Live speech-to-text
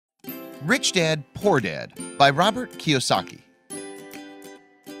Rich Dad, Poor Dad by Robert Kiyosaki.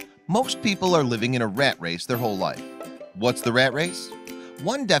 Most people are living in a rat race their whole life. What's the rat race?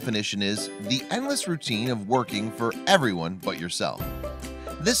 One definition is the endless routine of working for everyone but yourself.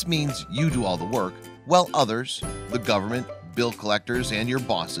 This means you do all the work, while others, the government, bill collectors, and your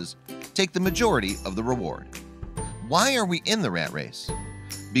bosses take the majority of the reward. Why are we in the rat race?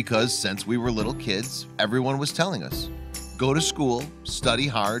 Because since we were little kids, everyone was telling us, go to school, study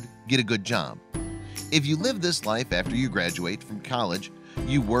hard, get a good job. If you live this life after you graduate from college,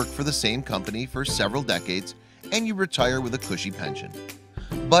 you work for the same company for several decades and you retire with a cushy pension.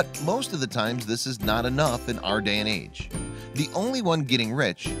 But most of the times this is not enough in our day and age. The only one getting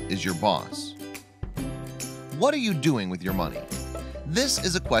rich is your boss. What are you doing with your money? This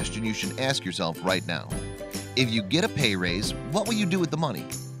is a question you should ask yourself right now. If you get a pay raise, what will you do with the money?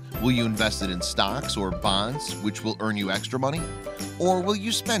 Will you invest it in stocks or bonds, which will earn you extra money? Or will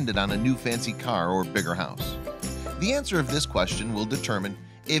you spend it on a new fancy car or bigger house? The answer of this question will determine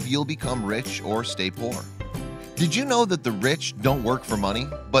if you'll become rich or stay poor. Did you know that the rich don't work for money,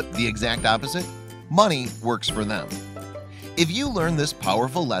 but the exact opposite? Money works for them. If you learn this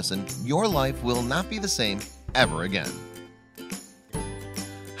powerful lesson, your life will not be the same ever again.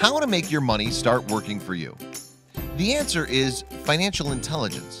 How to make your money start working for you? The answer is financial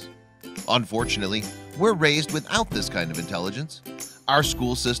intelligence. Unfortunately, we're raised without this kind of intelligence. Our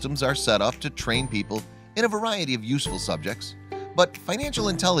school systems are set up to train people in a variety of useful subjects, but financial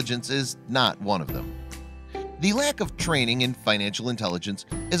intelligence is not one of them. The lack of training in financial intelligence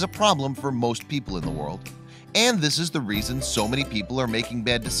is a problem for most people in the world, and this is the reason so many people are making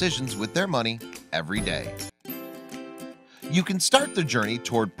bad decisions with their money every day. You can start the journey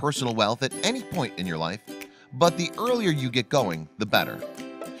toward personal wealth at any point in your life, but the earlier you get going, the better.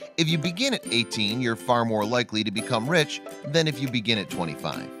 If you begin at 18, you're far more likely to become rich than if you begin at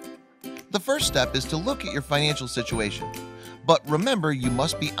 25. The first step is to look at your financial situation, but remember you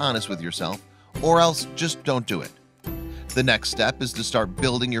must be honest with yourself or else just don't do it. The next step is to start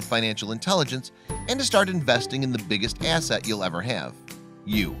building your financial intelligence and to start investing in the biggest asset you'll ever have,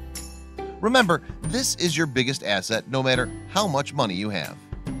 you. Remember, this is your biggest asset no matter how much money you have.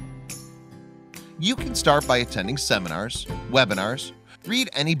 You can start by attending seminars, webinars, read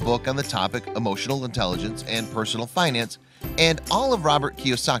any book on the topic emotional intelligence and personal finance, and all of Robert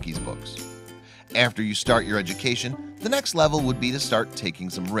Kiyosaki's books. After you start your education, the next level would be to start taking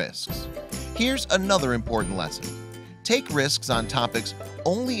some risks. Here's another important lesson. Take risks on topics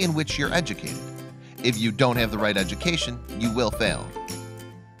only in which you're educated. If you don't have the right education, you will fail.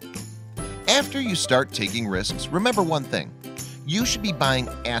 After you start taking risks, remember one thing. You should be buying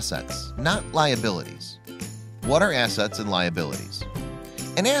assets, not liabilities. What are assets and liabilities?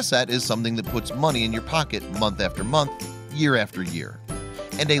 An asset is something that puts money in your pocket month after month, year after year.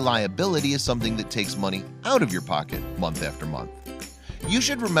 And a liability is something that takes money out of your pocket month after month. You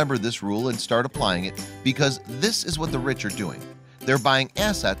should remember this rule and start applying it because this is what the rich are doing. They're buying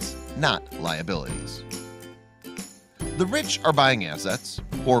assets, not liabilities. The rich are buying assets,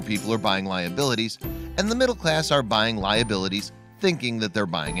 poor people are buying liabilities, and the middle class are buying liabilities thinking that they're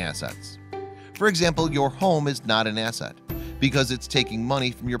buying assets. For example, your home is not an asset because it's taking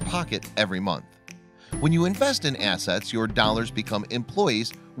money from your pocket every month. When you invest in assets, your dollars become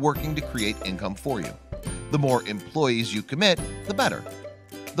employees working to create income for you. The more employees you commit, the better.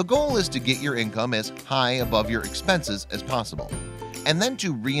 The goal is to get your income as high above your expenses as possible, and then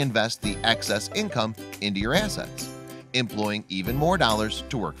to reinvest the excess income into your assets, employing even more dollars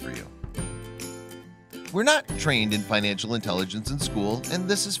to work for you. We're not trained in financial intelligence in school, and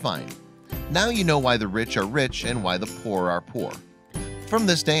this is fine. Now you know why the rich are rich and why the poor are poor. From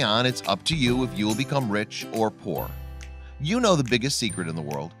this day on, it's up to you if you will become rich or poor. You know the biggest secret in the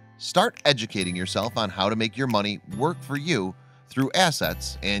world. Start educating yourself on how to make your money work for you through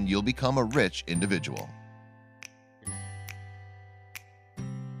assets, and you'll become a rich individual.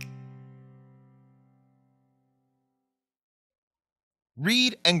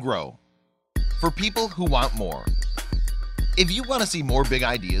 Read and grow. For people who want more. If you want to see more big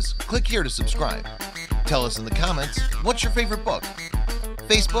ideas, click here to subscribe. Tell us in the comments, what's your favorite book?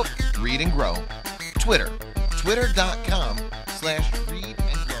 Facebook, Read and Grow. Twitter,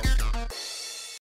 twitter.com/readandgrow.